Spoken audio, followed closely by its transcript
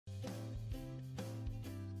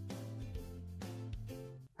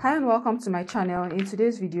Hi and welcome to my channel. In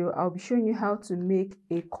today's video, I'll be showing you how to make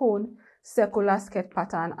a cone circular skirt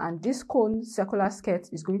pattern, and this cone circular skirt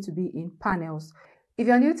is going to be in panels. If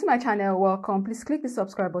you're new to my channel, welcome. Please click the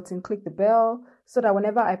subscribe button, click the bell so that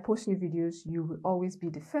whenever I post new videos, you will always be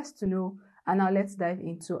the first to know. And now let's dive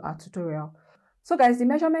into our tutorial. So guys, the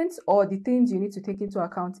measurements or the things you need to take into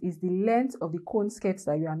account is the length of the cone skirts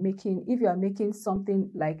that you are making. If you are making something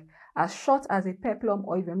like as short as a peplum,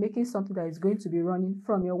 or if you're making something that is going to be running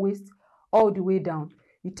from your waist all the way down,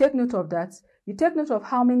 you take note of that. You take note of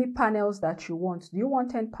how many panels that you want. Do you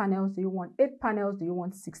want 10 panels? Do you want 8 panels? Do you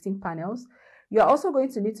want 16 panels? You're also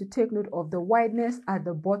going to need to take note of the wideness at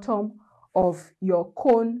the bottom of your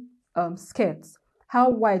cone skirts. How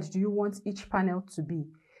wide do you want each panel to be?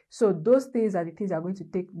 So those things are the things you're going to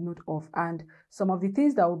take note of, and some of the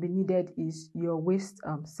things that will be needed is your waist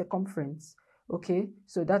circumference. Okay,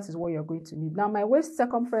 so that is what you're going to need. Now my waist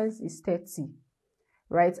circumference is 30,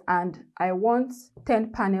 right? And I want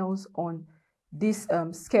 10 panels on this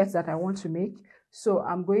skirt that I want to make. So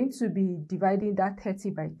I'm going to be dividing that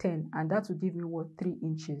 30 by 10, and that will give me what, 3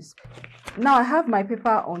 inches. Now I have my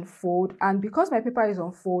paper on fold, and because my paper is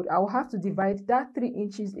on fold, I will have to divide that 3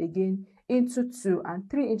 inches again into 2, and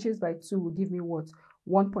 3 inches by 2 will give me what,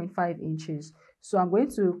 1.5 inches. So I'm going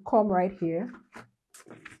to come right here.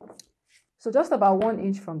 So just about 1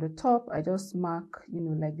 inch from the top, I just mark,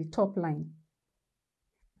 like the top line.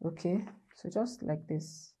 Okay, so just like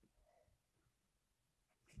this.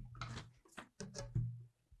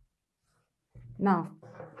 Now,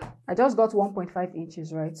 I just got 1.5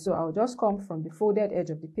 inches, right? So I'll just come from the folded edge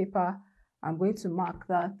of the paper. I'm going to mark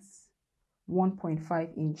that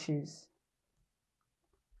 1.5 inches.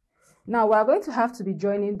 Now, we're going to have to be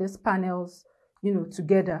joining these panels,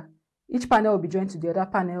 together. Each panel will be joined to the other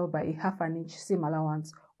panel by a ½ inch seam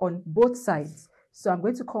allowance on both sides. So I'm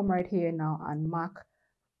going to come right here now and mark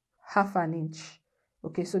 ½ inch.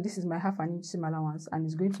 Okay, so this is my ½ inch seam allowance, and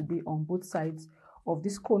it's going to be on both sides of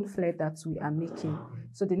this cone flare that we are making.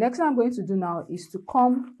 So the next thing I'm going to do now is to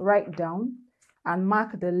come right down and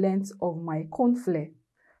mark the length of my cone flare.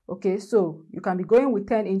 Okay, so you can be going with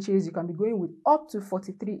 10 inches, you can be going with up to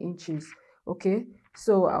 43 inches. Okay,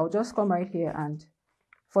 so I'll just come right here, and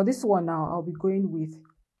for this one now, I'll be going with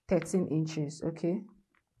 13 inches. Okay,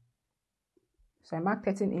 so I mark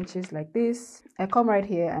 13 inches like this. I come right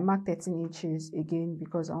here, I mark 13 inches again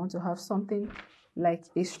because I want to have something like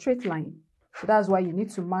a straight line. So that's why you need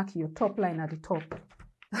to mark your top line at the top.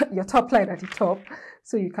 Your top line at the top,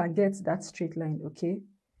 so you can get that straight line. Okay,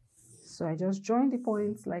 so I just join the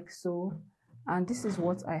points like so, and this is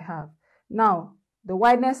what I have. Now the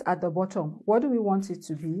wideness at the bottom, what do we want it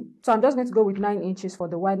to be? So I'm just going to go with 9 inches for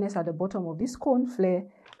the wideness at the bottom of this cone flare,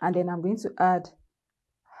 and then I'm going to add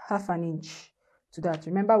 ½ inch to that.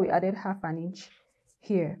 Remember, we added ½ inch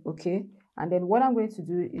here. Okay, and then what I'm going to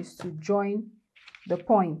do is to join the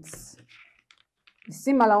points, the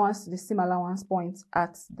seam allowance to the seam allowance points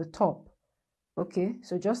at the top. Okay,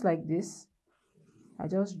 so just like this, I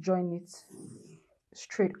just join it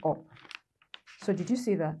straight up. So did you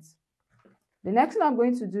see that? The next thing I'm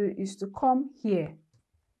going to do is to come here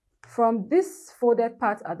from this folded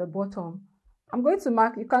part at the bottom. I'm going to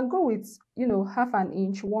mark, you can go with ½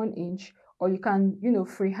 inch, 1 inch, or you can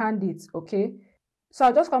freehand it. Okay, so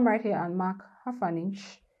I'll just come right here and mark ½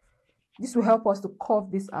 inch. This will help us to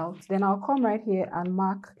curve this out. Then I'll come right here and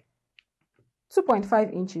mark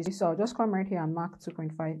 2.5 inches. So I'll just come right here and mark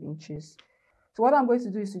 2.5 inches. So what I'm going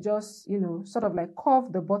to do is to just, sort of like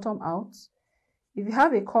curve the bottom out. If you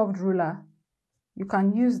have a curved ruler, you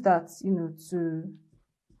can use that,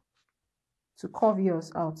 to curve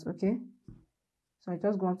yours out. Okay, so I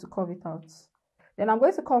just going to curve it out. Then I'm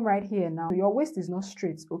going to come right here now. Your waist is not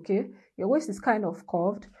straight. Okay, your waist is kind of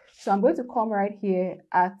curved. So I'm going to come right here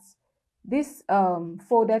at this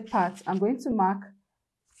folded part. I'm going to mark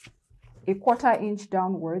a ½ inch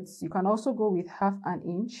downwards. You can also go with ½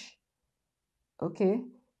 inch. Okay,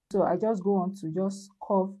 so I just go on to just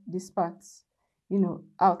curve this part,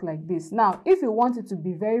 out like this. Now, if you want it to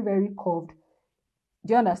be very, very curved,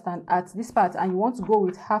 do you understand, at this part, and you want to go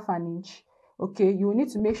with ½ inch, okay, you will need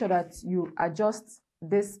to make sure that you adjust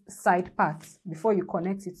this side part before you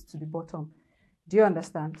connect it to the bottom. Do you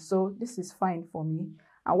understand? So this is fine for me.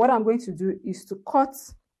 And what I'm going to do is to cut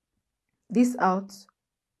this out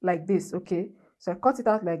like this. Okay, so I cut it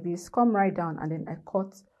out like this, come right down, and then I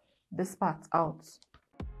cut this part out.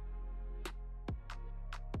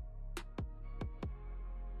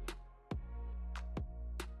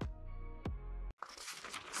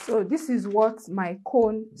 So this is what my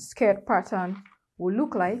cone skirt pattern will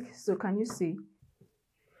look like. So can you see?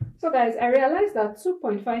 So guys, I realized that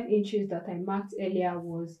 2.5 inches that I marked earlier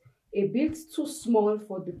was a bit too small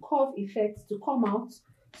for the curve effect to come out.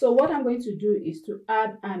 So what I'm going to do is to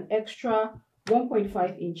add an extra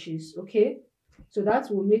 1.5 inches, okay? So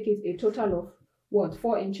that will make it a total of what?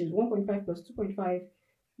 4 inches. 1.5 plus 2.5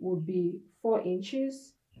 would be 4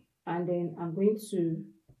 inches. And then I'm going to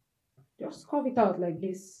just curve it out like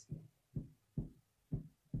this.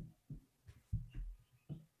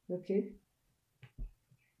 Okay.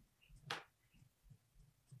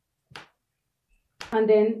 And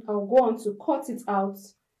then I'll go on to cut it out,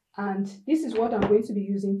 and this is what I'm going to be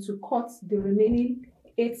using to cut the remaining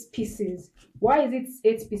 8 pieces. Why is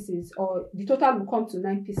it 8 pieces, or the total will come to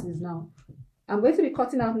 9 pieces now? I'm going to be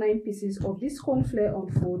cutting out 9 pieces of this cone flare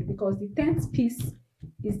unfold because the 10th piece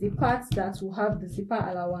is the part that will have the zipper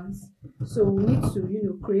allowance. So we need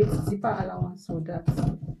to, create zipper allowance for that.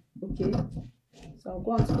 Okay. So I'll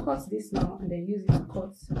go on to cut this now and then use it to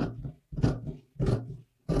cut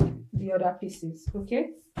the other pieces. Okay,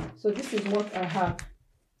 so this is what I have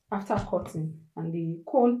after cutting, and the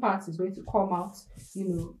cone part is going to come out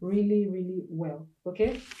really well.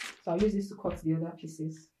 Okay, so I'll use this to cut the other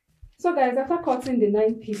pieces. So guys, after cutting the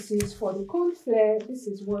 9 pieces for the cone flare, this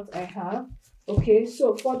is what I have. Okay,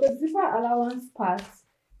 so for the zipper allowance part,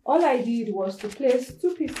 all I did was to place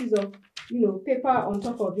 2 pieces of paper on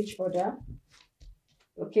top of each other.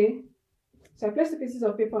 Okay, so I placed 2 pieces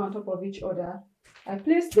of paper on top of each other. I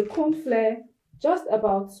placed the cone flare just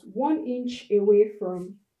about 1 inch away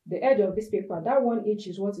from the edge of this paper. That 1 inch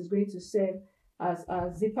is what is going to serve as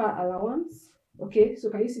a zipper allowance. Okay,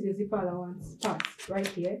 so can you see the zipper allowance part right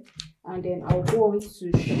here? And then I'll go on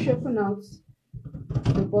to sharpen out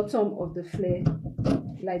the bottom of the flare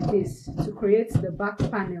like this to create the back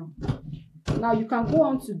panel. Now you can go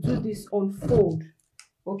on to do this on fold.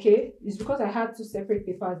 Okay, it's because I had 2 separate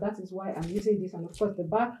papers, that is why I'm using this, and of course the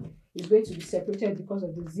back is going to be separated because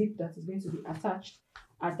of the zip that is going to be attached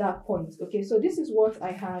at that point. Okay, so this is what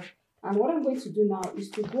I have, and what I'm going to do now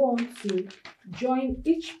is to go on to join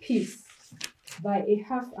each piece by a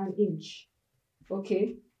half an inch.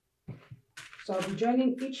 Okay, so I'll be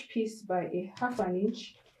joining each piece by a half an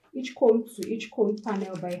inch, each cone to each cone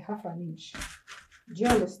panel by half an inch. Do you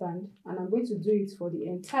understand? And I'm going to do it for the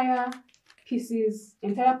entire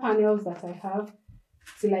panels that I have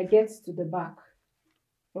till I get to the back.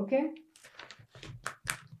 Okay,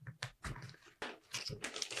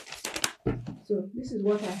 so this is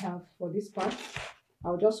what I have for this part.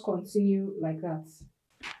 I'll just continue like that.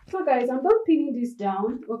 So guys, I'm done pinning this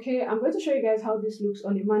down. Okay, I'm going to show you guys how this looks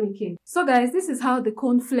on a mannequin. So guys, this is how the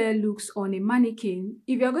cone flare looks on a mannequin.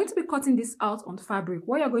 If you're going to be cutting this out on fabric,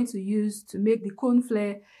 what you're going to use to make the cone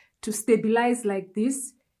flare to stabilize like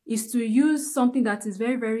this is to use something that is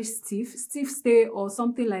very stiff stay, or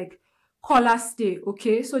something like collar stay.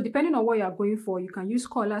 Okay, so depending on what you are going for, you can use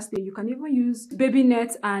collar stay, you can even use baby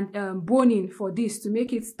net and boning for this to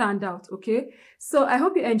make it stand out. Okay, so I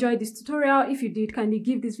hope you enjoyed this tutorial. If you did, kindly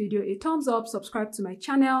give this video a thumbs up, subscribe to my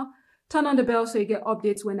channel, turn on the bell so you get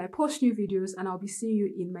updates when I post new videos, and I'll be seeing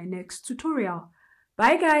you in my next tutorial.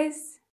 Bye guys.